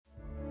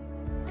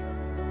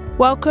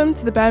Welcome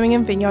to the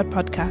Birmingham Vineyard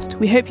podcast.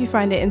 We hope you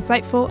find it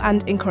insightful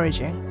and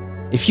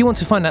encouraging. If you want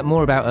to find out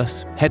more about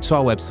us, head to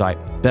our website,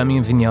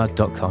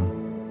 birminghamvineyard.com.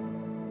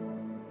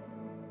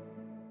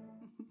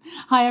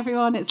 Hi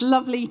everyone, it's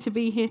lovely to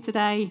be here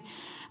today.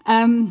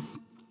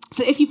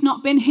 So if you've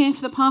not been here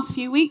for the past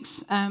few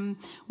weeks,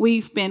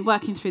 we've been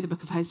working through the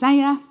book of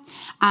Hosea,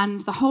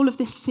 and the whole of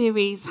this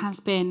series has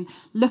been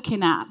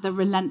looking at the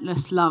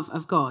relentless love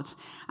of God.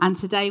 And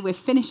today we're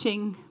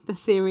finishing the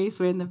series.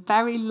 We're in the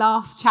very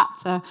last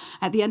chapter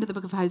at the end of the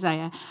book of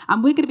Hosea,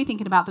 and we're going to be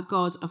thinking about the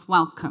God of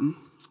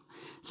welcome.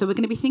 So we're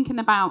going to be thinking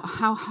about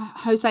how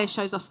Hosea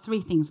shows us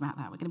three things about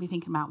that. We're going to be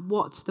thinking about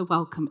what the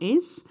welcome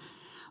is.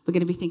 We're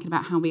going to be thinking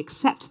about how we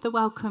accept the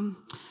welcome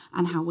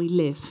and how we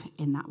live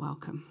in that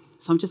welcome.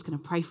 So I'm just going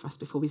to pray for us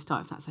before we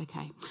start, if that's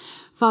okay.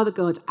 Father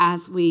God,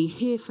 as we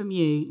hear from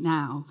you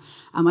now,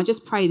 I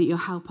just pray that you'll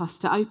help us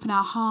to open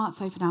our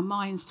hearts, open our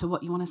minds to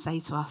what you want to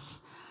say to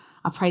us.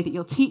 I pray that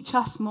you'll teach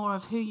us more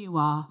of who you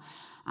are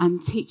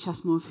and teach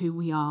us more of who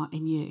we are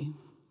in you.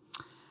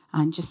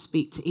 And just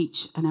speak to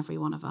each and every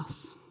one of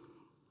us.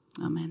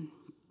 Amen.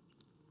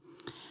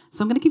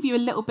 So I'm going to give you a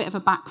little bit of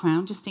a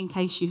background, just in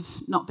case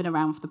you've not been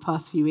around for the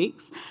past few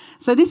weeks.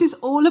 So this is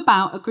all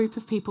about a group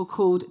of people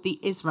called the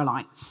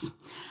Israelites.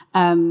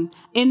 In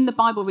the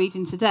Bible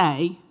reading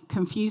today,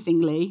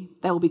 confusingly,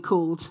 they'll be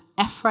called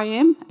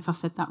Ephraim, if I've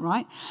said that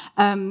right,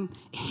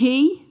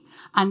 he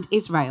and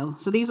Israel.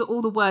 So these are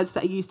all the words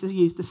that are used to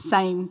use the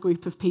same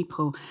group of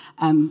people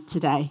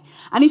today.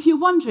 And if you're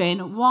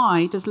wondering,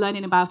 why does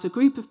learning about a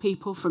group of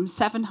people from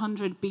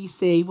 700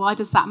 BC, why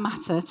does that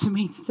matter to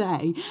me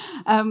today?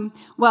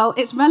 Well,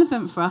 it's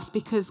relevant for us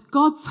because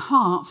God's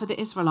heart for the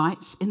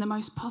Israelites, in the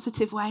most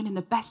positive way and in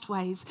the best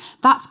ways,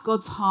 that's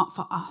God's heart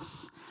for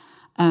us.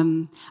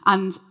 And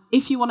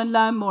if you want to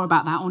learn more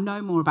about that or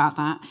know more about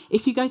that,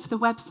 if you go to the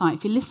website,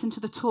 if you listen to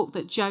the talk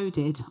that Jo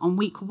did on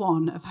week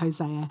 1 of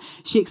Hosea,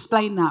 she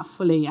explained that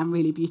fully and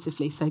really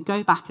beautifully. So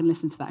go back and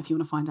listen to that if you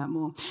want to find out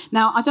more.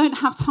 Now, I don't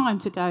have time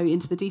to go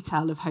into the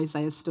detail of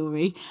Hosea's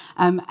story.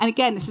 And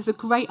again, this is a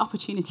great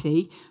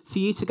opportunity for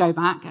you to go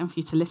back and for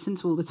you to listen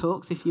to all the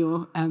talks if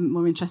you're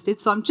more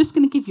interested. So I'm just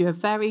going to give you a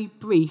very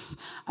brief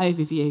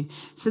overview.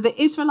 So the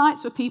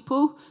Israelites were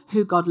people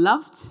who God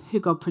loved,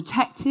 who God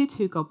protected,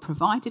 who God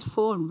provided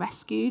for and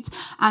rescued.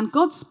 And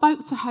God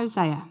spoke to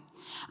Hosea,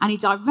 and he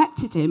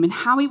directed him in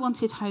how he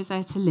wanted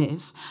Hosea to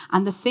live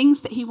and the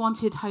things that he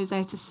wanted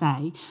Hosea to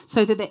say,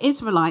 so that the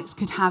Israelites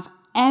could have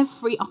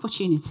every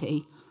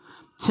opportunity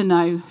to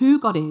know who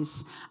God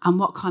is and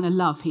what kind of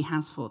love he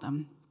has for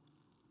them.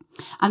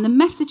 And the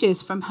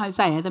messages from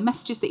Hosea, the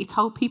messages that he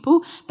told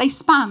people, they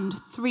spanned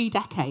 3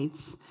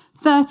 decades.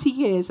 30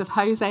 years of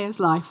Hosea's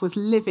life was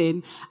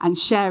living and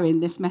sharing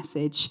this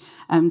message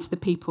to the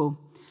people.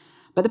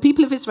 But the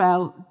people of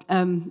Israel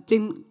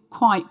didn't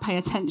quite pay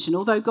attention,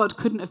 although God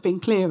couldn't have been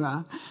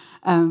clearer.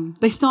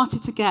 They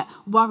started to get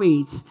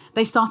worried.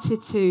 They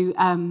started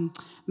to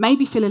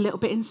maybe feel a little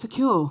bit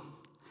insecure.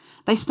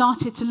 They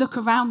started to look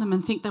around them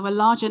and think there were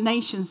larger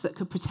nations that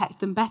could protect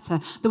them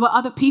better. There were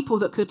other people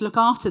that could look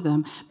after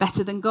them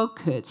better than God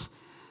could.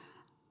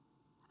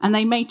 And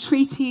they made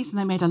treaties and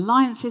they made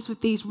alliances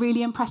with these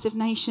really impressive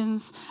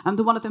nations. And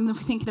the one of them that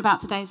we're thinking about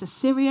today is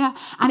Assyria.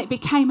 And it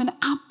became an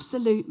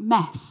absolute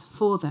mess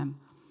for them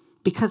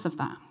because of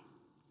that.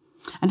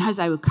 And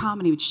Hosea would come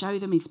and he would show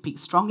them, he'd speak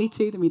strongly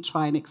to them, he'd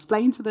try and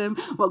explain to them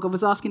what God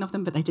was asking of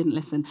them, but they didn't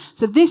listen.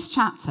 So this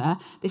chapter,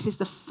 this is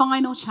the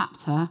final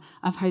chapter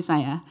of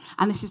Hosea,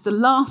 and this is the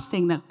last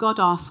thing that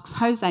God asks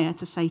Hosea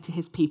to say to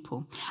his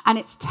people. And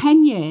it's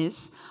 10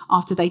 years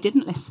after they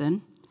didn't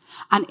listen.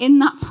 And in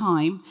that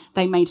time,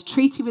 they made a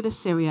treaty with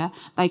Assyria.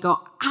 They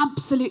got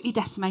absolutely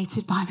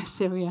decimated by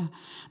Assyria.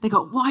 They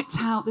got wiped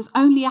out. There's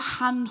only a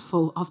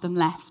handful of them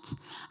left.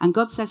 And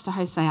God says to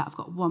Hosea, I've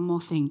got one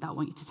more thing that I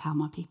want you to tell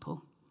my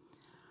people.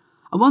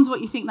 I wonder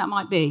what you think that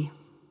might be.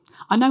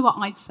 I know what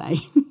I'd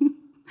say.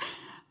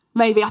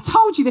 Maybe, I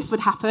told you this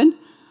would happen.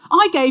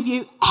 I gave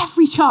you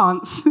every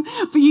chance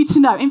for you to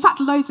know. In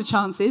fact, loads of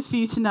chances for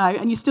you to know,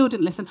 and you still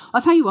didn't listen.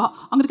 I'll tell you what,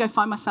 I'm going to go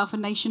find myself a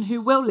nation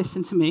who will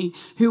listen to me,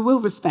 who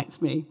will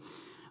respect me.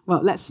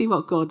 Well, let's see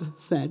what God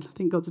said. I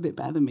think God's a bit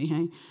better than me,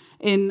 hey?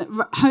 In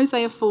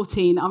Hosea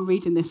 14, I'm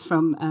reading this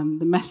from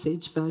the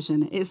Message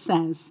version. It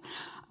says,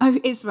 "O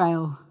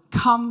Israel,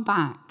 come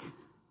back.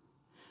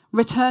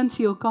 Return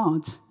to your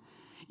God.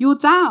 You're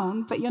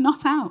down, but you're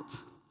not out.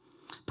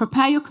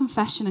 Prepare your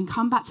confession and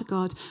come back to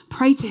God.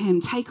 Pray to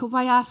him, take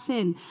away our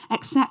sin,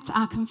 accept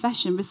our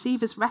confession,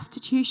 receive as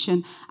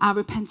restitution our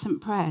repentant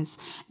prayers.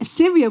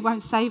 Assyria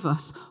won't save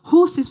us.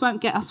 Horses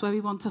won't get us where we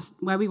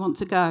want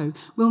to go.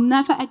 We'll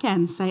never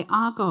again say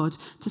our God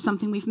to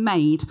something we've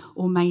made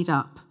or made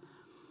up.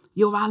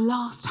 You're our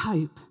last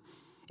hope.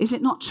 Is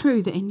it not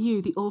true that in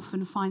you the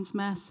orphan finds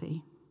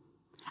mercy?"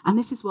 And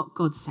this is what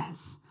God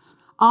says.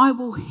 "I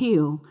will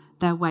heal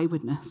their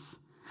waywardness.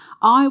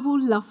 I will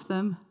love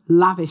them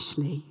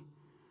lavishly.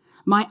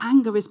 My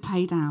anger is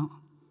played out.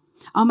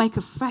 I'll make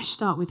a fresh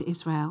start with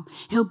Israel.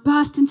 He'll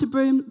burst into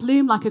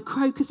bloom like a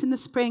crocus in the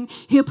spring.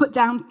 He'll put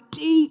down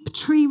deep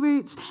tree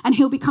roots and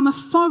he'll become a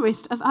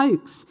forest of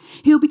oaks.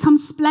 He'll become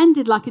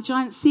splendid like a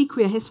giant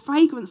sequoia, his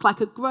fragrance like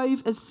a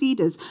grove of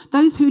cedars.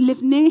 Those who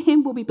live near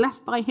him will be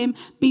blessed by him,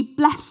 be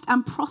blessed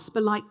and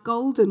prosper like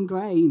golden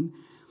grain.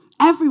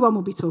 Everyone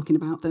will be talking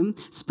about them,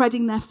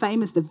 spreading their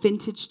fame as the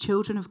vintage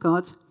children of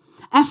God.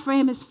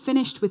 Ephraim is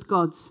finished with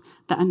gods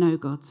that are no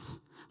gods.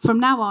 From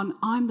now on,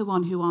 I'm the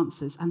one who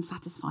answers and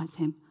satisfies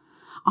him.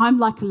 I'm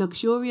like a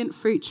luxuriant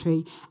fruit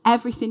tree.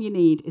 Everything you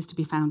need is to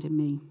be found in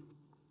me.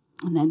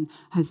 And then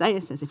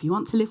Hosea says, if you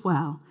want to live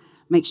well,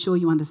 make sure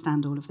you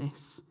understand all of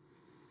this.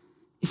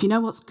 If you know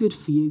what's good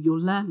for you,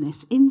 you'll learn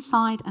this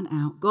inside and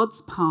out.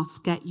 God's paths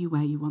get you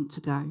where you want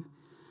to go.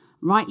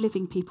 Right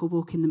living people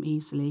walk in them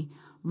easily.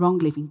 Wrong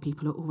living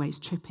people are always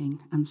tripping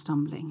and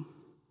stumbling.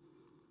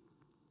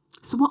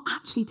 So what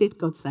actually did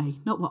God say?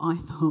 Not what I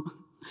thought.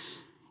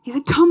 He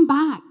said, come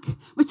back,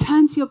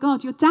 return to your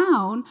God. You're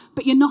down,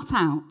 but you're not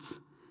out.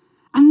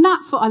 And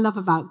that's what I love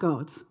about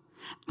God.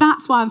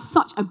 That's why I'm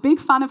such a big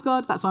fan of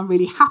God. That's why I'm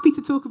really happy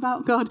to talk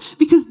about God,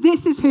 because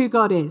this is who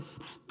God is.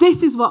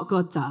 This is what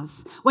God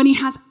does. When he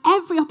has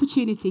every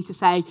opportunity to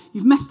say,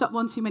 you've messed up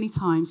one too many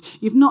times,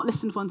 you've not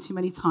listened one too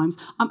many times,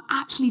 I'm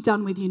actually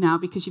done with you now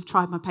because you've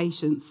tried my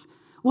patience.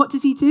 What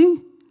does he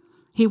do?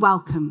 He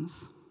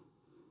welcomes.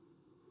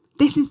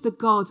 This is the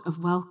God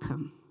of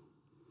welcome.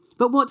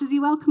 But what does he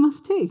welcome us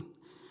to?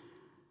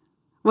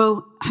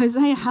 Well,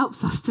 Hosea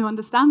helps us to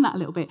understand that a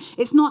little bit.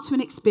 It's not to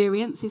an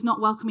experience. He's not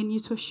welcoming you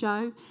to a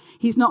show.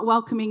 He's not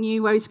welcoming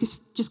you where he's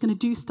just going to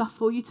do stuff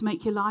for you to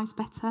make your lives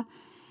better.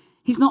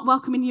 He's not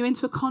welcoming you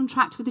into a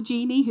contract with a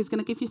genie who's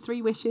going to give you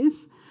 3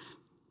 wishes.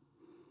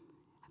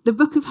 The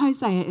book of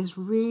Hosea is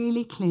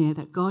really clear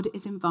that God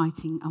is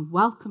inviting and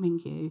welcoming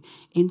you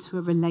into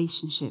a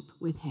relationship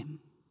with him.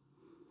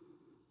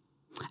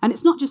 And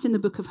it's not just in the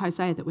book of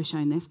Hosea that we're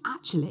shown this.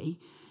 Actually,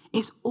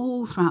 it's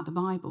all throughout the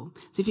Bible.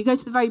 So if you go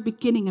to the very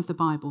beginning of the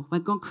Bible,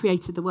 where God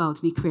created the world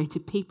and he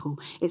created people,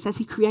 it says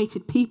he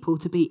created people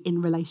to be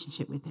in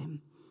relationship with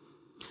him.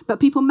 But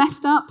people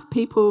messed up,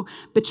 people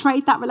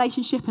betrayed that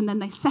relationship, and then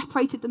they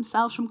separated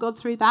themselves from God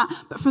through that.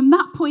 But from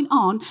that point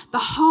on, the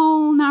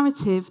whole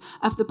narrative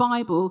of the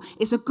Bible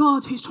is a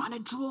God who's trying to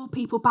draw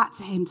people back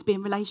to him, to be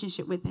in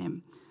relationship with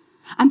him.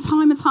 And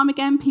time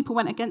again, people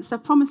went against their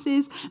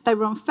promises. They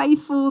were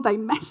unfaithful. They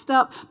messed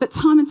up. But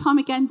time and time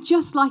again,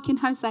 just like in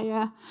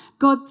Hosea,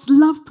 God's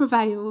love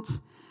prevailed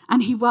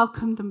and he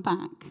welcomed them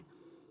back.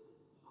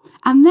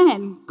 And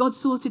then God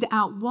sorted it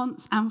out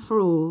once and for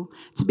all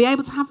to be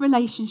able to have a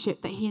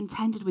relationship that he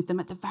intended with them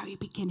at the very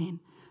beginning,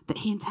 that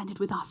he intended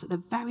with us at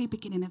the very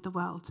beginning of the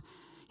world.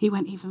 He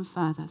went even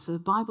further. So the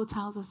Bible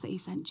tells us that he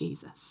sent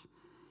Jesus.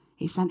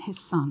 He sent his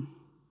son.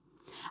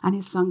 And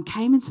his son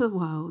came into the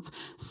world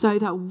so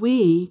that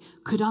we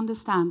could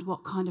understand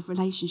what kind of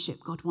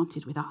relationship God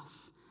wanted with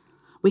us.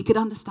 We could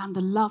understand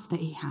the love that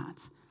he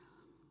had.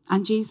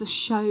 And Jesus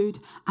showed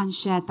and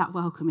shared that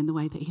welcome in the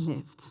way that he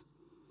lived.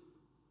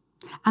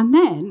 And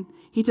then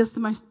he does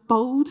the most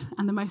bold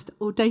and the most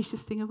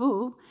audacious thing of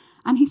all,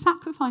 and he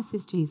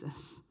sacrifices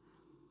Jesus.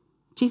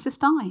 Jesus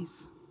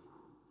dies.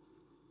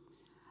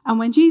 And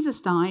when Jesus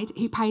died,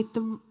 he paid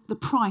the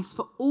price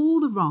for all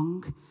the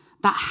wrong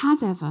that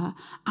had ever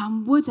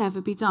and would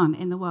ever be done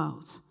in the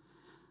world.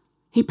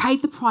 He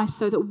paid the price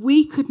so that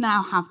we could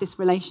now have this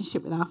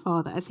relationship with our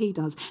Father as he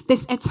does.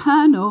 This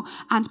eternal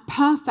and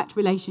perfect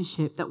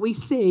relationship that we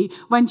see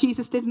when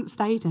Jesus didn't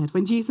stay dead,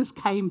 when Jesus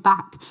came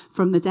back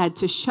from the dead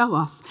to show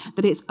us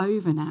that it's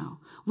over now.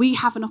 We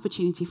have an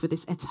opportunity for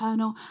this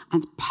eternal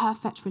and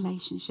perfect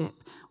relationship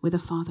with a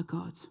Father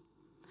God.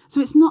 So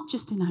it's not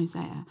just in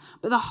Hosea,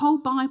 but the whole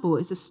Bible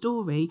is a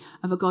story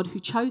of a God who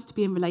chose to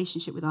be in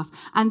relationship with us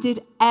and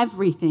did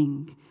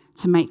everything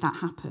to make that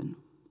happen.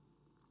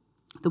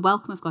 The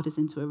welcome of God is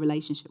into a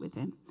relationship with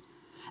him.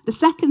 The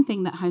second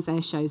thing that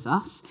Hosea shows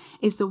us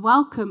is the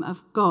welcome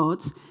of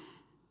God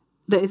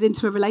that is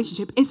into a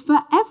relationship is for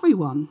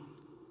everyone.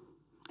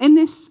 In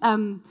this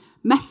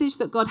message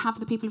that God had for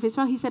the people of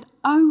Israel, he said,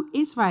 "Oh,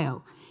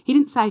 Israel." He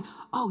didn't say,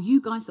 "Oh,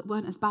 you guys that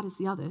weren't as bad as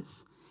the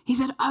others." He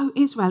said, "Oh,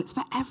 Israel," it's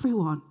for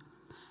everyone.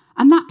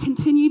 And that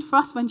continued for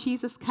us when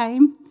Jesus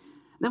came.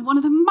 Then one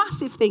of the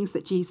massive things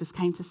that Jesus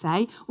came to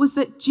say was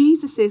that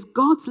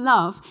God's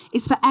love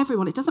is for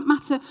everyone. It doesn't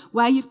matter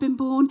where you've been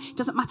born. It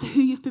doesn't matter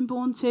who you've been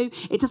born to.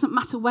 It doesn't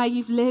matter where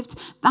you've lived.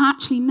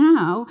 Actually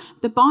now,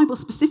 the Bible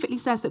specifically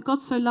says that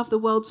God so loved the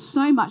world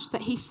so much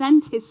that he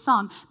sent his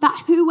son,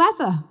 that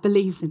whoever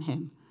believes in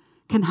him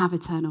can have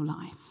eternal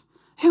life.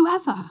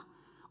 Whoever.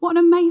 What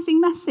an amazing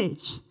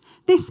message.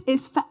 This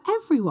is for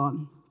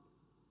everyone.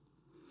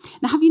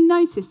 Now, have you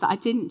noticed that I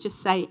didn't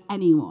just say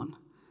anyone?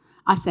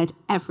 I said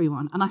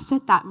everyone. And I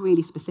said that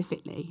really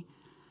specifically.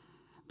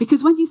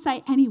 Because when you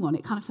say anyone,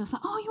 it kind of feels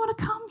like, oh, you want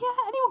to come?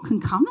 Yeah, anyone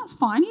can come. That's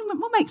fine.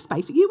 We'll make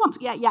space. But you want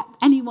to, yeah,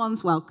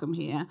 anyone's welcome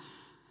here.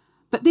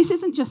 But this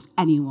isn't just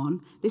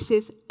anyone. This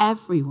is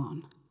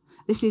everyone.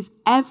 This is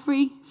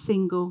every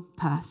single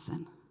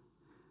person.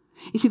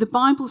 You see, the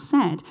Bible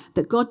said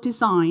that God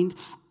designed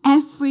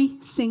every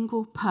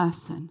single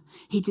person.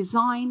 He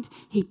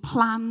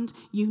planned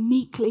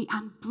uniquely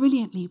and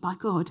brilliantly by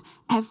God,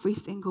 every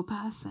single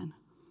person.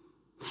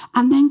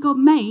 And then God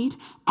made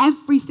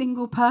every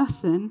single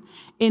person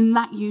in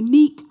that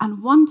unique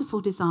and wonderful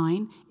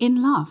design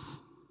in love.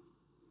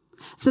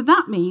 So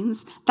that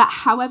means that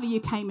however you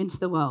came into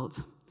the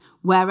world,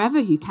 wherever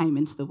you came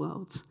into the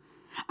world,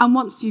 and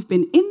once you've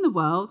been in the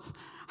world,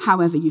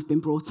 however you've been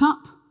brought up,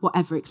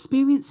 whatever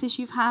experiences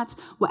you've had,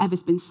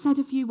 whatever's been said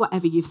of you,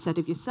 whatever you've said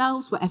of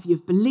yourselves, whatever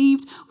you've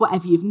believed,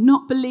 whatever you've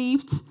not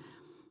believed,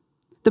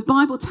 the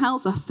Bible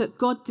tells us that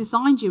God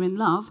designed you in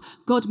love,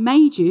 God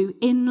made you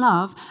in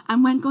love,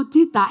 and when God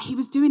did that, he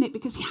was doing it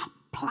because he had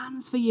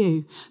plans for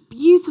you,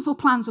 beautiful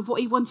plans of what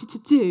he wanted to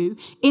do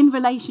in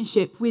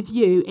relationship with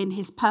you in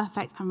his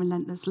perfect and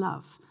relentless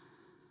love.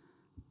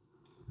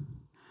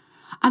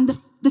 And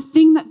the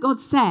thing that God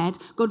said,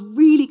 God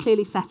really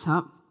clearly set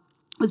up,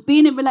 was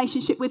being in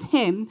relationship with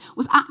him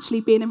was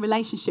actually being in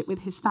relationship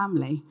with his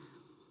family.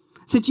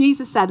 So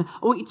Jesus said,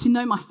 I want you to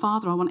know my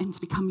Father, I want him to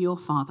become your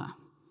Father.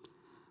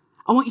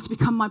 I want you to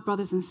become my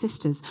brothers and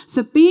sisters.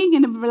 So being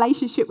in a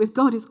relationship with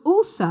God is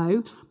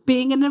also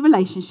being in a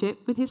relationship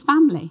with his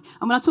family.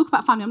 And when I talk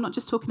about family, I'm not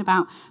just talking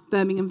about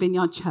Birmingham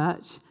Vineyard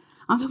Church.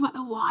 I'm talking about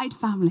the wide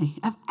family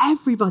of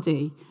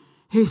everybody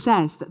who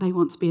says that they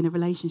want to be in a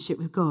relationship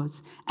with God.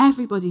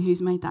 Everybody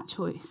who's made that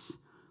choice.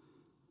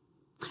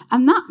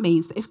 And that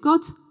means that if God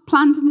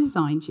planned and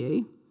designed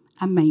you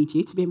and made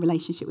you to be in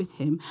relationship with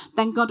him,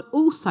 then God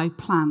also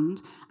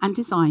planned and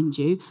designed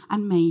you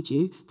and made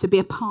you to be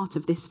a part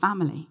of this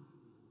family.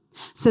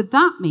 So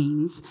that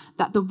means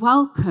that the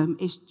welcome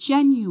is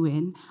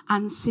genuine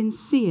and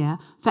sincere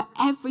for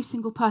every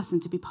single person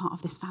to be part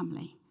of this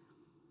family.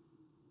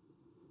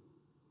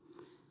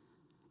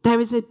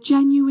 There is a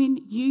genuine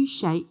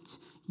U-shaped,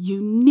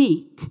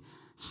 unique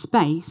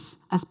space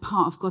as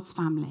part of God's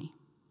family.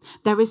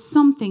 There is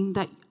something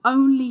that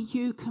only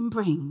you can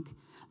bring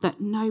that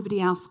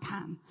nobody else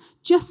can,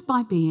 just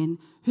by being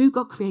who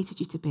God created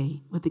you to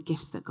be with the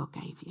gifts that God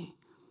gave you.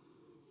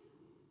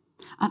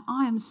 And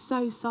I am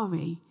so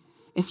sorry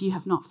if you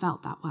have not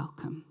felt that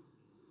welcome.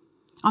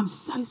 I'm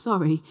so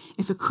sorry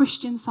if a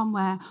Christian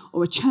somewhere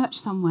or a church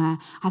somewhere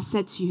has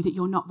said to you that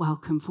you're not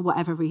welcome for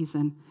whatever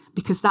reason,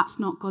 because that's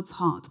not God's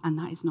heart and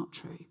that is not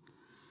true.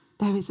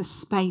 There is a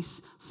space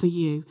for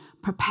you,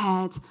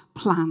 prepared,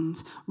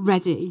 planned,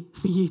 ready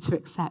for you to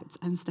accept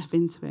and step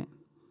into it.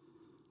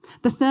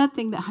 The third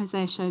thing that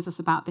Hosea shows us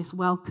about this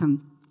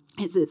welcome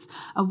is it's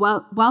a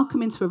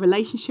welcome into a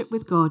relationship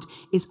with God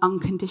is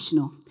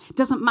unconditional. It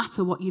doesn't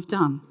matter what you've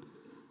done.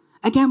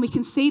 Again, we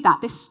can see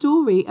that this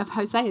story of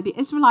Hosea, the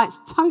Israelites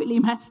totally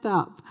messed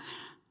up.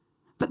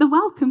 But the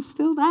welcome's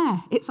still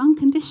there. It's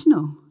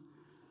unconditional.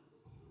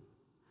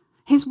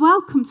 His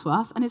welcome to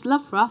us and his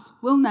love for us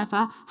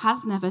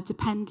has never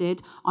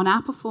depended on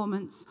our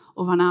performance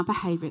or on our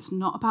behaviour. It's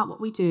not about what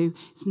we do.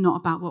 It's not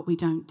about what we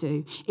don't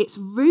do. It's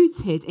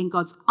rooted in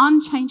God's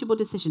unchangeable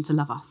decision to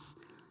love us.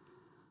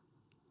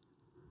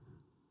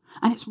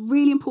 And it's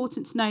really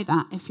important to know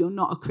that if you're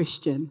not a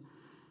Christian,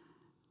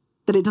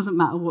 that it doesn't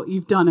matter what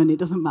you've done and it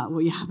doesn't matter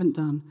what you haven't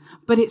done.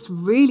 But it's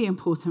really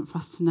important for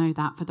us to know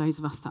that for those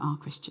of us that are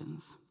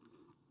Christians.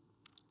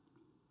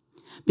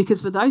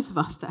 Because for those of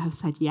us that have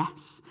said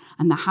yes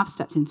and that have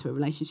stepped into a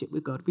relationship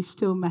with God, we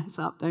still mess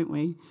up, don't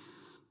we?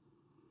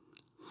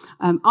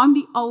 I'm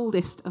the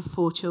oldest of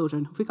 4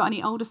 children. Have we got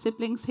any older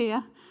siblings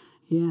here?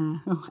 Yeah.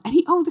 Oh,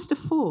 any oldest of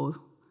 4?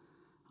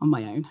 On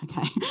my own,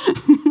 okay.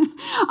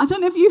 I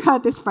don't know if you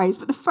heard this phrase,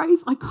 but the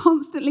phrase I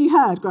constantly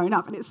heard growing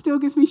up, and it still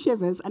gives me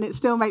shivers, and it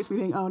still makes me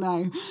think, oh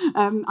no.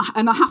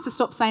 And I have to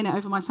stop saying it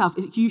over myself.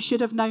 You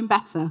should have known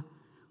better.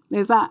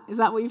 Is that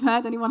what you've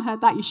heard? Anyone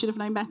heard that? You should have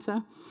known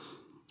better?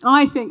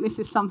 I think this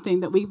is something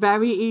that we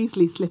very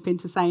easily slip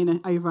into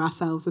saying over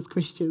ourselves as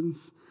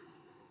Christians.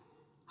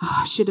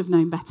 Oh, I should have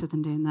known better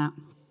than doing that.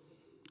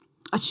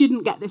 I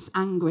shouldn't get this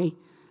angry.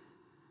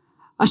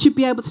 I should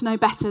be able to know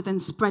better than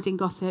spreading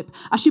gossip.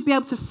 I should be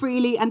able to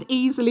freely and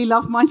easily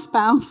love my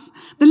spouse.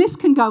 The list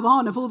can go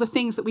on of all the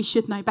things that we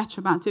should know better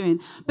about doing.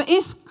 But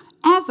if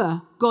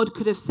ever God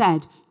could have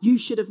said, you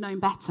should have known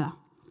better,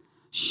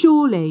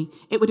 surely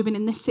it would have been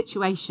in this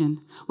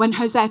situation when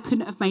Hosea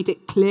couldn't have made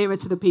it clearer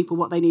to the people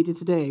what they needed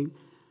to do.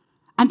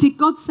 And did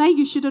God say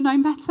you should have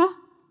known better?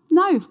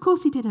 No, of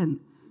course he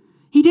didn't.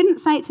 He didn't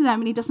say it to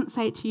them and he doesn't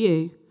say it to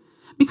you.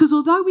 Because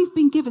although we've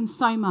been given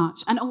so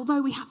much, and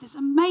although we have this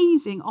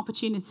amazing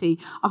opportunity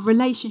of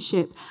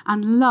relationship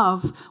and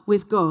love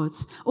with God,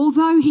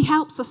 although he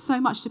helps us so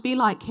much to be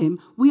like him,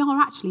 we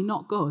are actually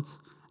not God.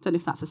 I don't know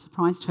if that's a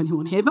surprise to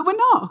anyone here, but we're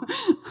not.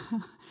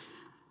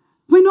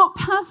 We're not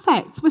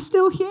perfect. We're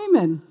still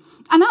human.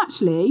 And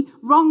actually,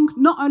 wrong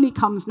not only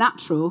comes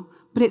natural,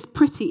 but it's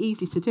pretty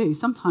easy to do.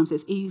 Sometimes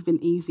it's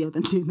even easier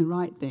than doing the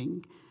right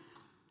thing.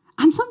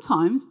 And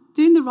sometimes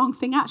doing the wrong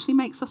thing actually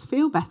makes us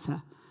feel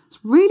better. It's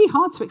really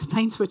hard to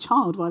explain to a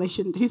child why they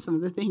shouldn't do some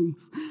of the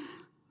things.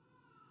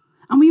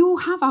 And we all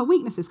have our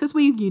weaknesses because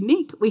we're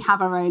unique. We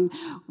have our own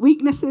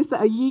weaknesses that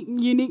are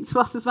unique to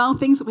us as well,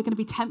 things that we're going to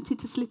be tempted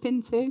to slip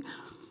into.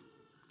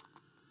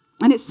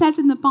 And it says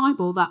in the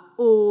Bible that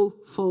all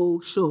fall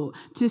short.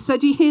 So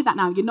do you hear that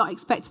now? You're not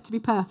expected to be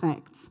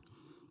perfect.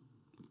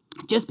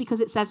 Just because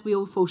it says we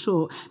all fall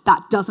short,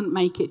 that doesn't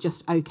make it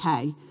just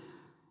okay.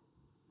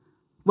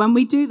 When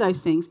we do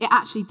those things, it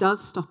actually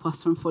does stop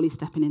us from fully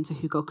stepping into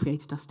who God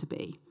created us to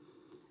be.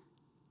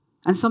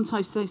 And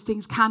sometimes those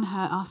things can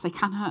hurt us, they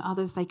can hurt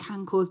others, they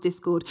can cause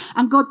discord.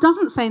 And God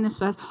doesn't say in this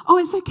verse, oh,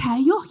 it's okay,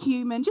 you're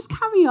human, just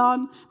carry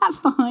on, that's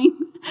fine.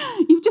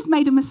 You've just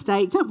made a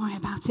mistake, don't worry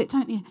about it,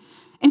 don't you?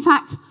 In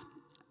fact,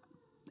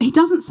 he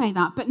doesn't say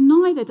that, but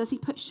neither does he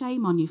put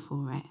shame on you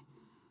for it.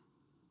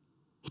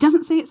 He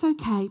doesn't say it's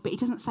okay, but he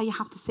doesn't say you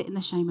have to sit in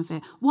the shame of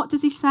it. What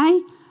does he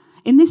say?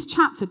 In this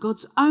chapter,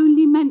 God's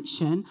only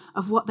mention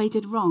of what they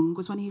did wrong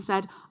was when he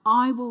said,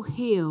 I will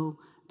heal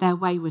their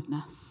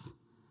waywardness.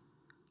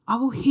 I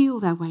will heal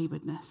their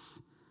waywardness.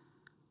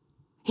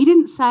 He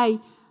didn't say,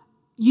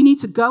 you need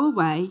to go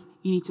away,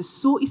 you need to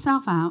sort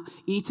yourself out,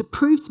 you need to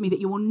prove to me that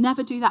you will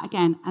never do that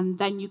again, and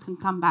then you can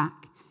come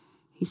back.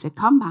 He said,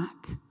 come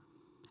back,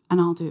 and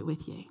I'll do it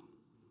with you.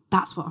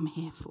 That's what I'm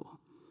here for.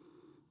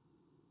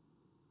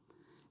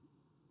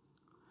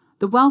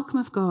 The welcome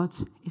of God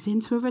is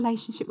into a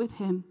relationship with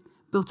him,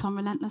 built on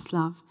relentless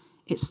love.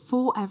 It's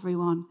for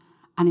everyone,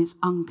 and it's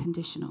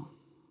unconditional.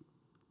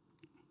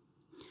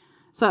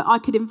 So I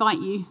could invite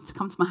you to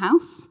come to my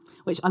house,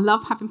 which I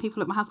love having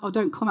people at my house. Oh,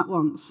 don't come at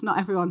once. Not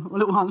everyone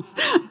all at once.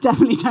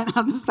 Definitely don't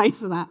have the space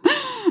for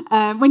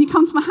that. When you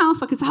come to my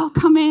house, I could say, oh,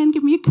 come in,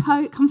 give me a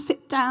coat, come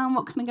sit down.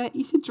 What can I get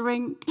you to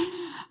drink?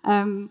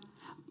 And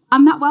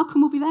that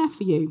welcome will be there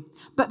for you.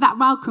 But that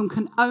welcome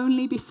can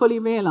only be fully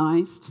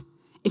realised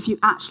if you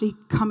actually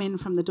come in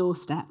from the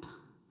doorstep.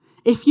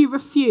 If you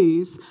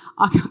refuse,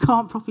 I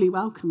can't properly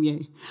welcome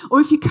you.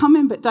 Or if you come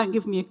in but don't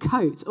give me a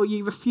coat, or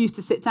you refuse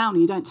to sit down, or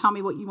you don't tell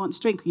me what you want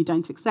to drink, or you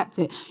don't accept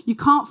it, you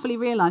can't fully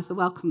realise the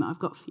welcome that I've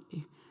got for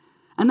you.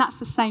 And that's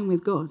the same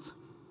with God.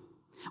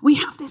 We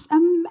have this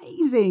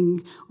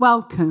amazing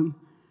welcome.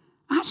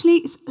 Actually,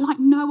 it's like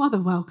no other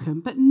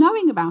welcome, but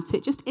knowing about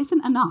it just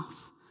isn't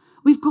enough.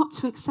 We've got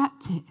to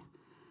accept it.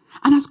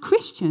 And as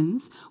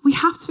Christians, we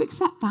have to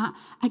accept that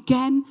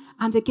again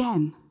and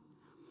again.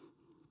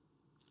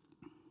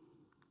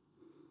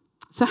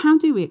 So how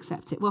do we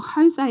accept it? Well,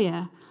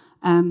 Hosea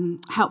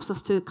helps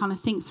us to kind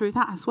of think through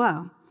that as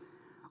well.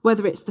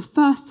 Whether it's the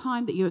first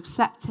time that you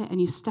accept it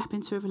and you step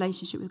into a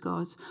relationship with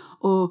God,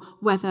 or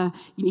whether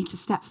you need to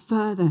step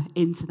further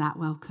into that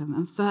welcome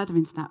and further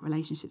into that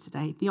relationship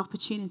today, the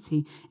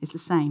opportunity is the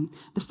same.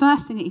 The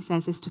first thing that he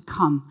says is to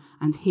come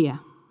and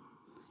hear.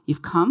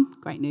 You've come,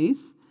 great news.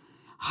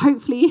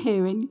 Hopefully you're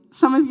hearing.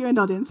 Some of you are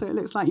nodding, so it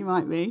looks like you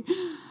might be.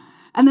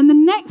 And then the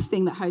next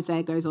thing that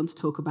Hosea goes on to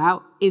talk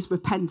about is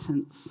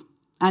repentance.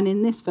 And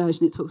in this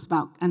version it talks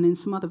about, and in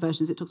some other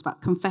versions it talks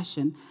about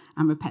confession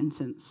and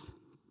repentance.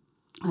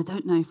 I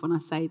don't know if when I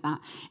say that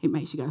it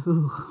makes you go,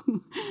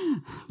 ooh,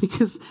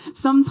 because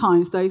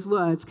sometimes those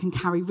words can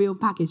carry real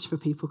baggage for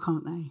people,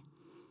 can't they?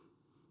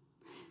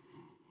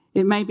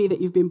 It may be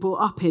that you've been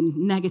brought up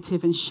in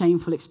negative and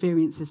shameful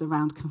experiences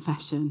around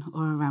confession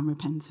or around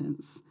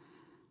repentance.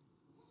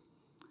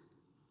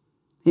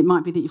 It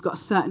might be that you've got a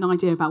certain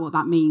idea about what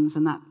that means,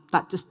 and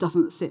that just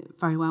doesn't sit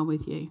very well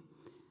with you.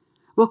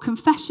 Well,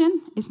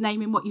 confession is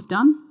naming what you've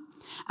done,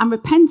 and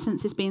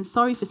repentance is being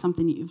sorry for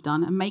something that you've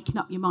done and making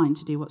up your mind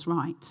to do what's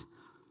right.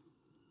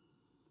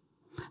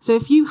 So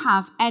if you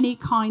have any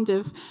kind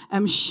of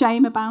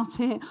shame about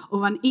it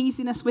or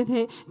uneasiness with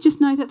it,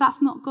 just know that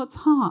that's not God's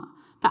heart.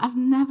 That has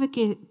never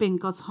been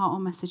God's heart or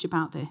message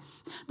about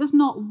this. There's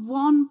not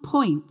one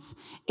point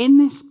in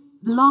this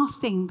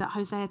last thing that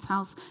Hosea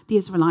tells the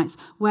Israelites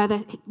where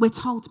we're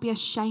told to be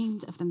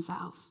ashamed of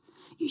themselves.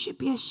 You should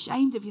be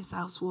ashamed of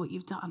yourselves for what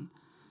you've done.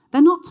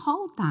 They're not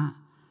told that.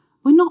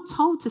 We're not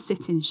told to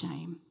sit in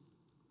shame.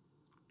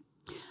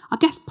 I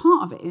guess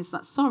part of it is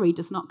that sorry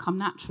does not come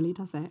naturally,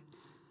 does it?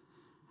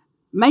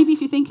 Maybe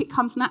if you think it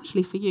comes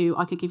naturally for you,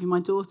 I could give you my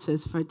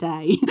daughters for a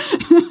day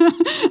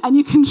and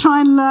you can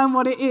try and learn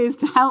what it is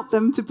to help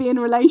them to be in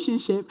a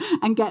relationship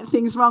and get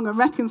things wrong and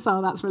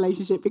reconcile that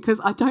relationship, because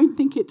I don't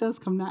think it does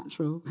come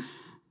natural.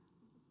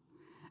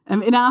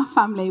 In our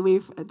family,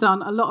 we've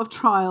done a lot of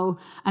trial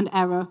and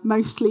error,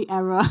 mostly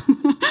error,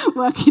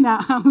 working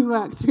out how we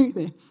work through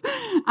this.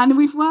 And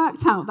we've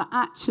worked out that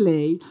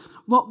actually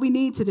what we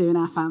need to do in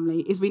our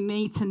family is we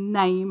need to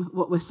name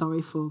what we're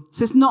sorry for.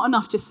 So it's not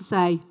enough just to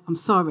say, I'm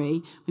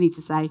sorry. We need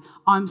to say,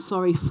 I'm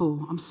sorry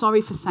for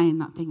saying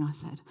that thing I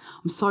said.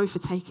 I'm sorry for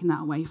taking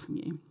that away from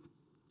you.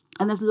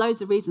 And there's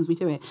loads of reasons we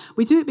do it.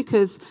 We do it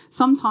because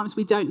sometimes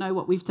we don't know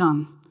what we've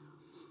done.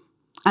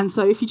 And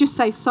so if you just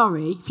say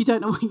sorry, if you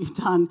don't know what you've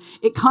done,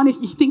 it kind of,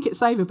 you think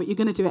it's over, but you're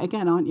going to do it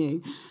again, aren't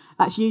you?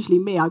 That's usually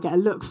me. I get a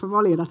look from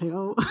Rolly and I think,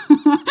 oh,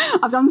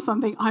 I've done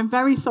something. I'm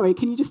very sorry.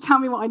 Can you just tell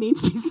me what I need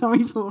to be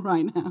sorry for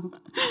right now?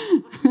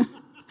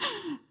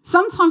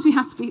 Sometimes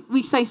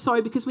we say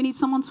sorry because we need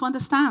someone to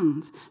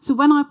understand. So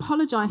when I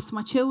apologise to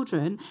my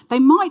children, they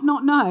might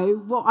not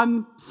know what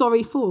I'm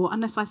sorry for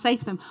unless I say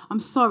to them,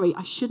 I'm sorry,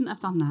 I shouldn't have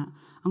done that.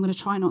 I'm going to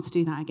try not to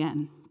do that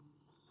again.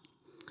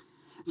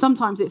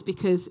 Sometimes it's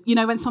because,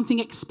 when something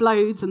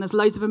explodes and there's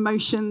loads of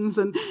emotions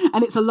and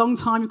it's a long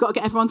time, you've got to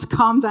get everyone to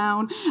calm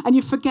down and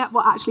you forget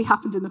what actually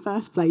happened in the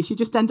first place. You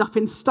just end up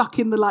stuck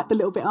in the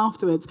little bit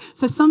afterwards.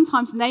 So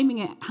sometimes naming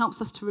it helps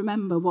us to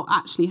remember what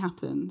actually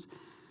happened.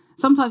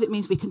 Sometimes it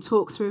means we can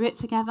talk through it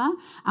together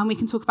and we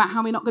can talk about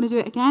how we're not going to do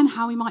it again,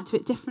 how we might do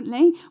it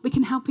differently. We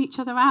can help each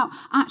other out.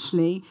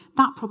 Actually,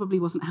 that probably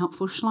wasn't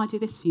helpful. Shall I do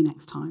this for you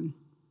next time?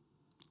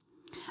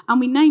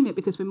 And we name it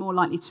because we're more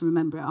likely to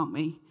remember it, aren't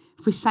we?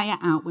 If we say it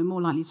out, we're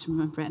more likely to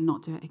remember it and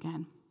not do it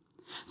again.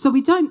 So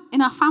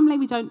in our family,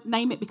 we don't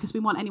name it because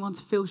we want anyone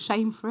to feel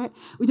shame for it.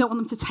 We don't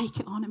want them to take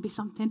it on and be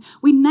something.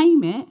 We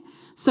name it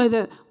so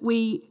that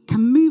we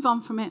can move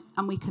on from it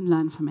and we can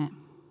learn from it.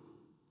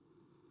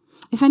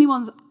 If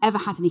anyone's ever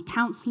had any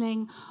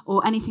counselling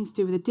or anything to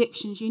do with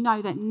addictions, you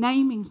know that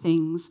naming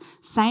things,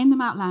 saying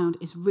them out loud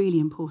is really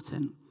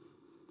important.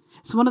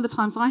 So one of the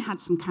times I had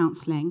some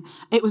counselling,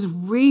 it was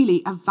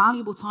really a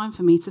valuable time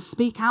for me to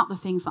speak out the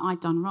things that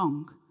I'd done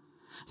wrong.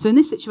 So in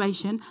this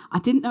situation, I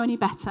didn't know any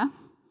better,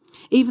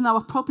 even though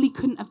I probably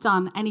couldn't have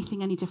done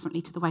anything any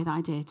differently to the way that I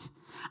did.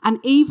 And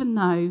even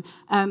though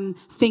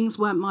things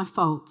weren't my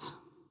fault,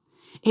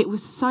 it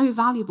was so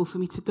valuable for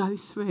me to go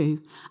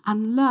through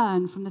and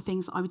learn from the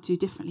things that I would do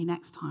differently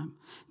next time,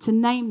 to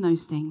name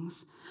those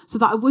things so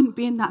that I wouldn't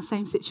be in that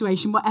same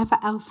situation, whatever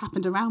else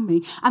happened around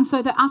me. And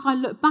so that as I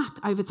look back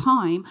over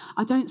time,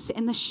 I don't sit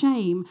in the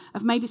shame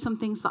of maybe some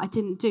things that I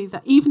didn't do,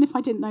 that even if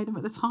I didn't know them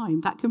at the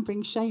time, that can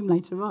bring shame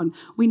later on.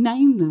 We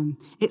name them.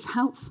 It's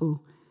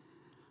helpful.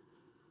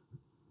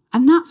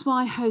 And that's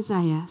why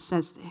Hosea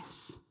says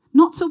this.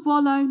 Not to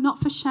wallow,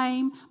 not for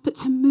shame, but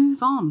to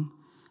move on.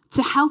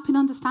 To help in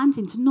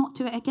understanding, to not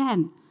do it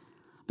again.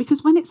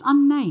 Because when it's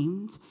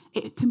unnamed,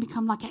 it can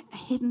become like a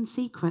hidden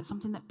secret,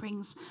 something that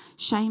brings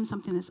shame,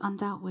 something that's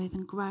undealt with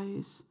and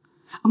grows.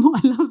 And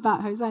what I love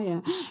about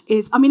Hosea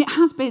is, it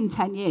has been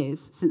 10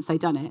 years since they've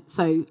done it.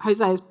 So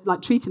Hosea's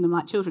treating them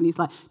like children. He's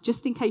like,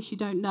 just in case you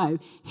don't know,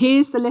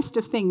 here's the list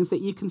of things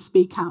that you can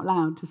speak out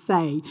loud to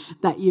say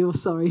that you're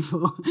sorry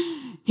for.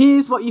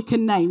 Here's what you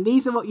can name.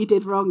 These are what you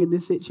did wrong in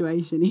this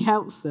situation. He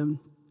helps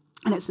them.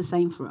 And it's the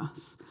same for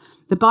us.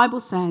 The Bible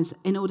says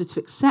in order to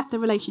accept the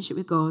relationship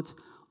with God,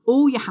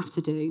 all you have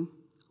to do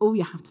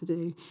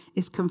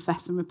is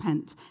confess and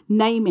repent.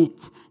 Name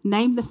it.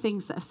 Name the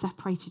things that have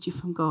separated you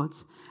from God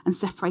and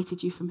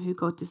separated you from who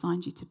God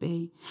designed you to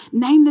be.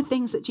 Name the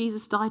things that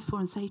Jesus died for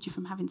and saved you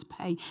from having to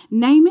pay.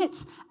 Name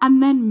it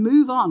and then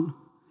move on.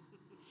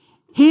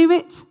 Hear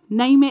it,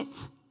 name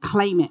it,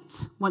 claim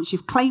it. Once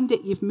you've claimed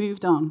it, you've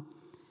moved on.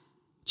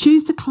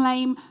 Choose to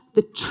claim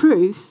the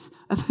truth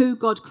of who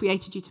God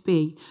created you to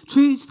be.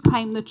 Choose to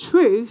claim the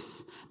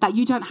truth that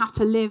you don't have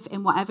to live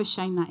in whatever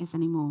shame that is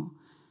anymore.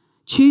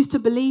 Choose to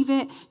believe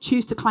it.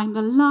 Choose to claim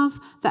the love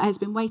that has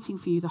been waiting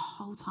for you the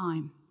whole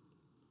time.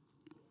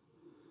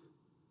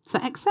 So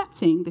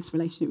accepting this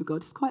relationship with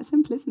God is quite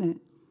simple, isn't it?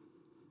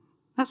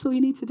 That's all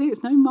you need to do.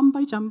 It's no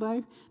mumbo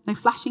jumbo, no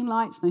flashing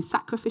lights, no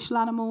sacrificial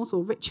animals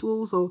or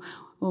rituals or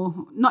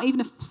not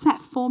even a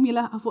set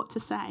formula of what to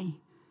say.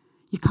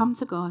 You come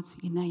to God,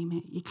 you name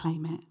it, you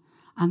claim it.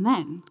 And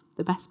then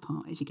the best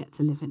part is you get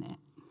to live in it.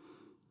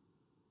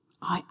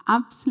 I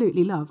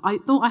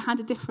thought I had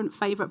a different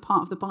favourite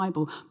part of the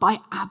Bible, but I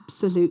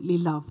absolutely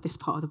love this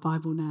part of the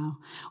Bible now,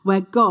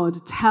 where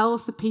God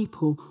tells the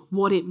people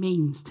what it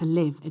means to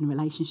live in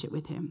relationship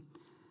with him.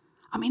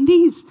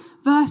 These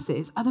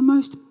verses are the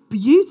most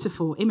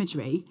beautiful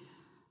imagery,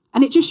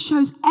 and it just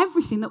shows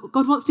everything that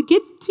God wants to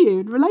give to you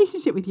in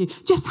relationship with you.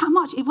 Just how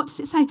much, what does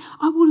it say?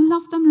 I will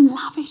love them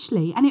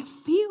lavishly. And it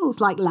feels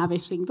like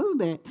lavishing,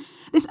 doesn't it?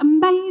 This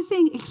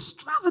amazing,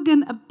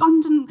 extravagant,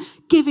 abundant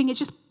giving is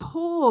just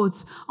poured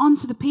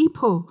onto the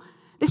people.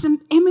 This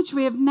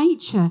imagery of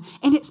nature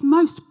in its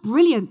most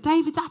brilliant.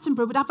 David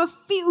Attenborough would have a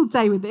field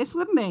day with this,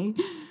 wouldn't he?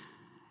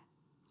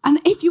 And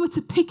if you were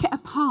to pick it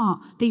apart,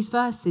 these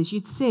verses,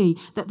 you'd see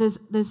that there's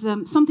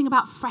something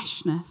about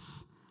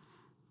freshness.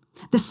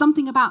 There's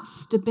something about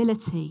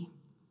stability.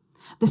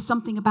 There's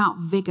something about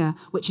vigour,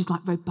 which is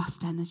like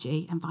robust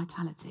energy and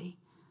vitality.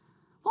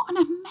 What an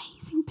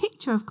amazing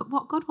picture of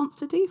what God wants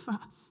to do for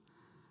us.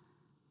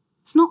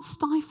 It's not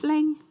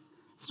stifling.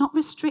 It's not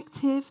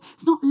restrictive.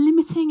 It's not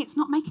limiting. It's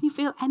not making you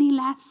feel any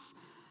less.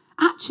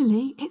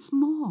 Actually, it's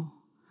more.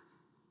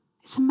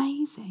 It's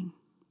amazing.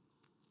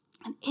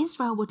 And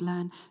Israel would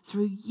learn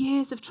through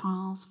years of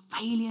trials,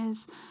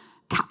 failures,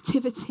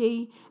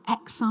 captivity,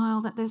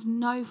 exile, that there's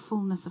no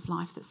fullness of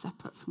life that's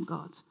separate from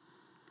God.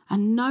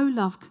 And no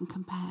love can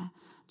compare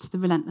to the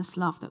relentless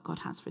love that God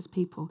has for his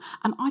people.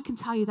 And I can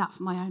tell you that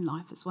for my own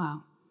life as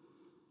well.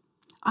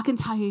 I can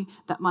tell you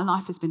that my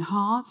life has been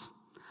hard.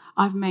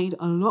 I've made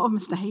a lot of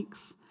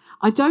mistakes.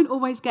 I don't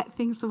always get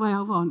things the way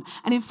I want.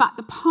 And in fact,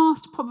 the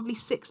past probably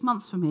 6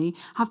 months for me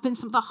have been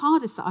some of the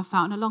hardest that I've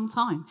felt in a long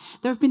time.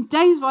 There have been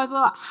days where I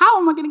thought, how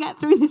am I going to get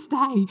through this day?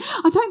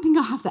 I don't think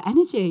I have the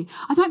energy.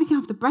 I don't think I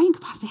have the brain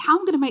capacity. How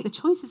am I going to make the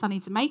choices I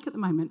need to make at the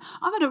moment?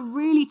 I've had a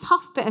really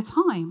tough bit of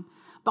time.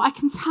 But I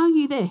can tell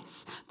you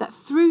this, that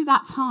through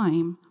that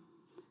time,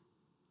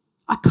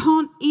 I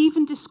can't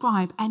even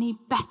describe any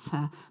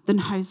better than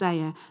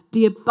Hosea.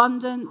 The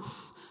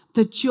abundance,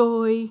 the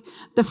joy,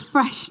 the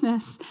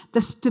freshness,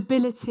 the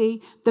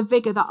stability, the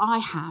vigor that I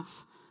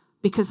have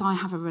because I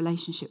have a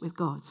relationship with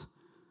God.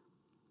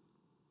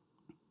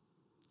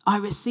 I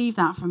receive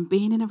that from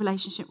being in a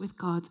relationship with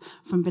God,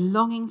 from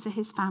belonging to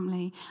his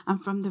family,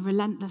 and from the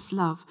relentless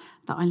love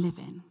that I live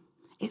in.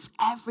 It's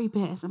every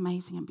bit as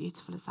amazing and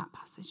beautiful as that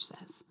passage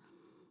says.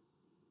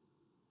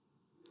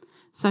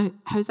 So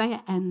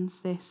Hosea ends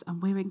this,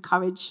 and we're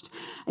encouraged.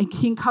 And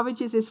he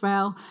encourages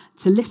Israel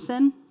to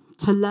listen,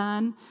 to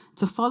learn,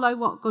 to follow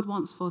what God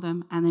wants for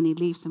them, and then he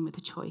leaves them with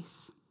a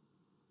choice.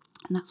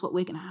 And that's what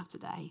we're going to have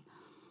today.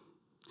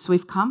 So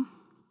we've come,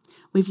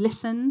 we've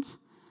listened,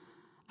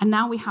 and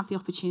now we have the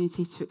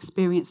opportunity to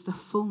experience the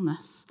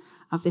fullness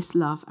of this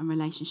love and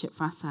relationship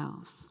for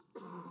ourselves.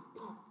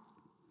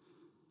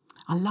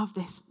 I love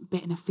this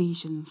bit in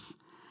Ephesians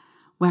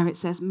where it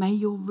says, may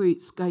your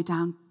roots go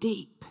down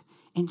deep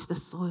into the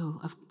soil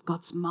of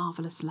God's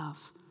marvelous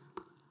love.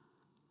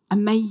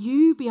 And may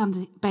you be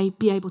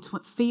able to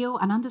feel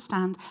and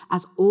understand,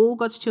 as all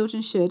God's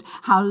children should,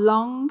 how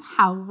long,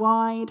 how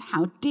wide,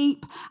 how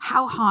deep,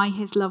 how high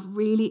his love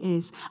really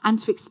is, and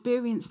to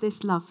experience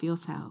this love for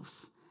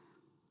yourselves.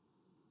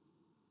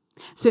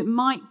 So it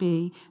might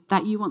be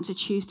that you want to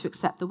choose to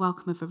accept the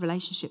welcome of a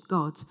relationship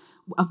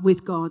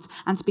with God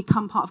and to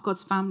become part of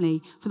God's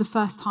family for the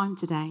first time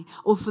today,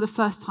 or for the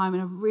first time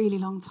in a really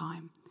long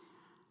time.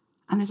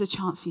 And there's a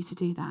chance for you to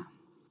do that.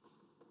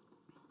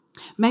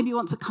 Maybe you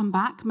want to come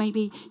back.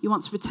 Maybe you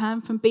want to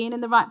return from being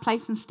in the right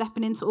place and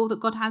stepping into all that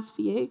God has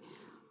for you.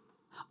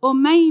 Or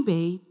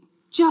maybe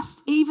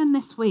just even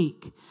this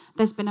week,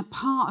 there's been a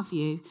part of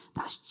you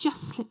that's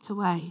just slipped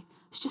away.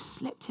 It's just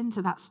slipped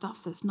into that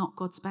stuff that's not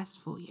God's best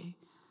for you.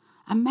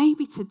 And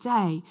maybe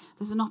today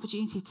there's an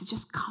opportunity to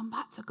just come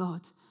back to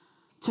God,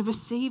 to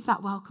receive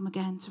that welcome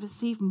again, to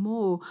receive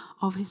more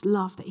of his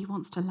love that he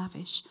wants to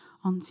lavish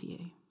onto you.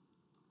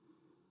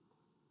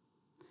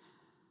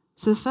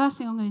 So the first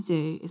thing I'm going to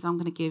do is I'm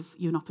going to give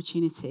you an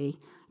opportunity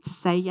to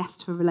say yes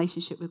to a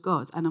relationship with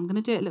God. And I'm going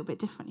to do it a little bit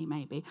differently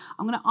maybe.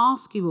 I'm going to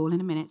ask you all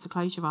in a minute to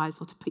close your eyes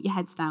or to put your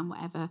heads down,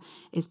 whatever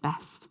is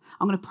best.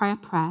 I'm going to pray a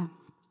prayer.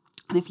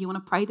 And if you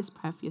want to pray this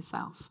prayer for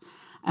yourself,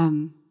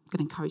 I'm going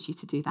to encourage you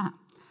to do that.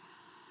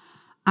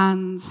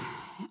 And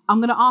I'm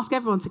going to ask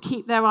everyone to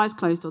keep their eyes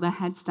closed or their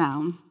heads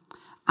down.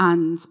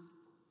 And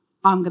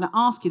I'm going to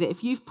ask you that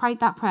if you've prayed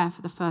that prayer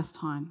for the first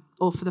time,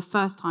 or for the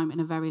first time in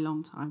a very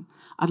long time,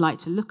 I'd like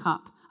to look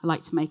up. I'd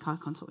like to make eye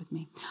contact with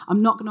me.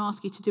 I'm not going to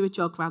ask you to do a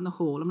jog around the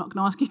hall. I'm not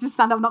going to ask you to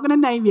stand up. I'm not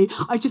going to name you.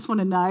 I just want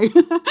to know.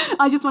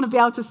 I just want to be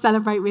able to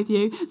celebrate with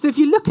you. So if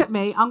you look at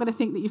me, I'm going to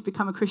think that you've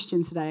become a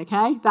Christian today,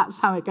 okay? That's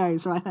how it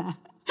goes right there.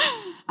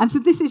 And so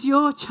this is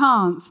your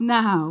chance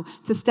now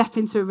to step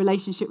into a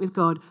relationship with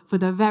God for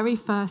the very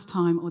first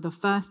time, or the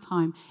first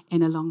time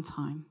in a long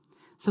time.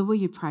 So will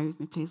you pray with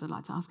me, please? I'd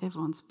like to ask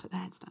everyone to put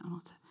their heads down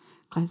or to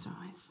close their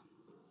eyes.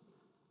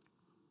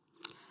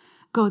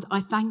 God,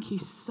 I thank you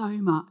so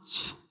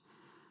much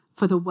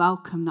for the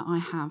welcome that I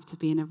have to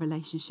be in a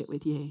relationship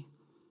with you.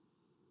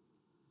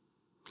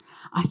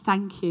 I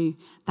thank you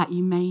that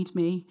you made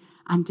me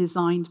and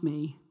designed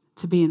me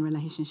to be in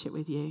relationship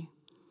with you.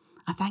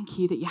 I thank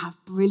you that you have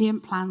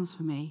brilliant plans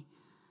for me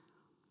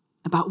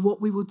about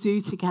what we will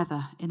do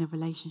together in a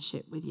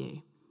relationship with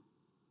you.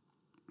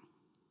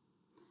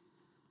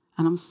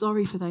 And I'm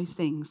sorry for those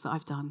things that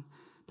I've done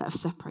that have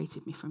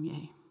separated me from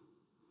you.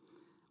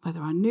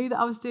 Whether I knew that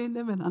I was doing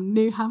them and I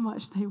knew how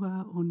much they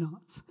were or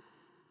not.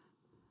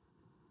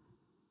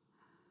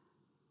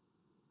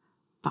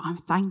 But I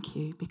thank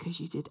you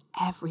because you did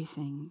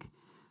everything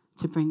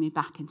to bring me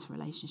back into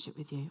relationship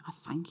with you. I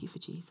thank you for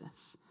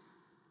Jesus.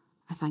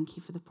 I thank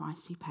you for the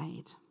price he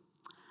paid.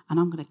 And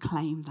I'm going to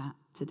claim that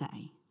today.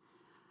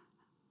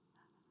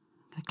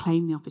 I'm going to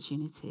claim the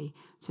opportunity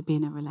to be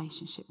in a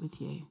relationship with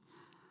you.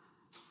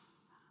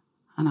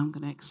 And I'm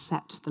going to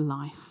accept the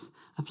life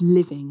of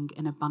living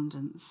in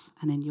abundance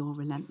and in your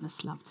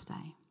relentless love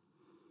today.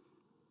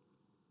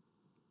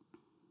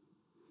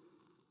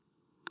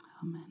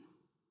 Amen.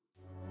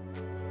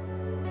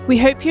 We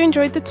hope you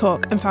enjoyed the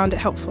talk and found it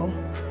helpful.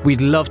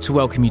 We'd love to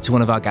welcome you to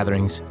one of our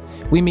gatherings.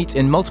 We meet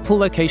in multiple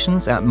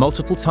locations at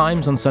multiple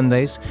times on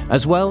Sundays,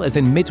 as well as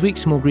in midweek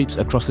small groups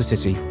across the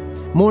city.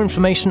 More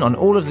information on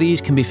all of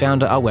these can be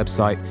found at our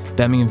website,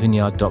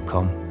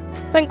 birminghamvineyard.com.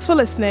 Thanks for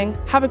listening.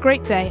 Have a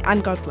great day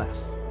and God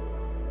bless.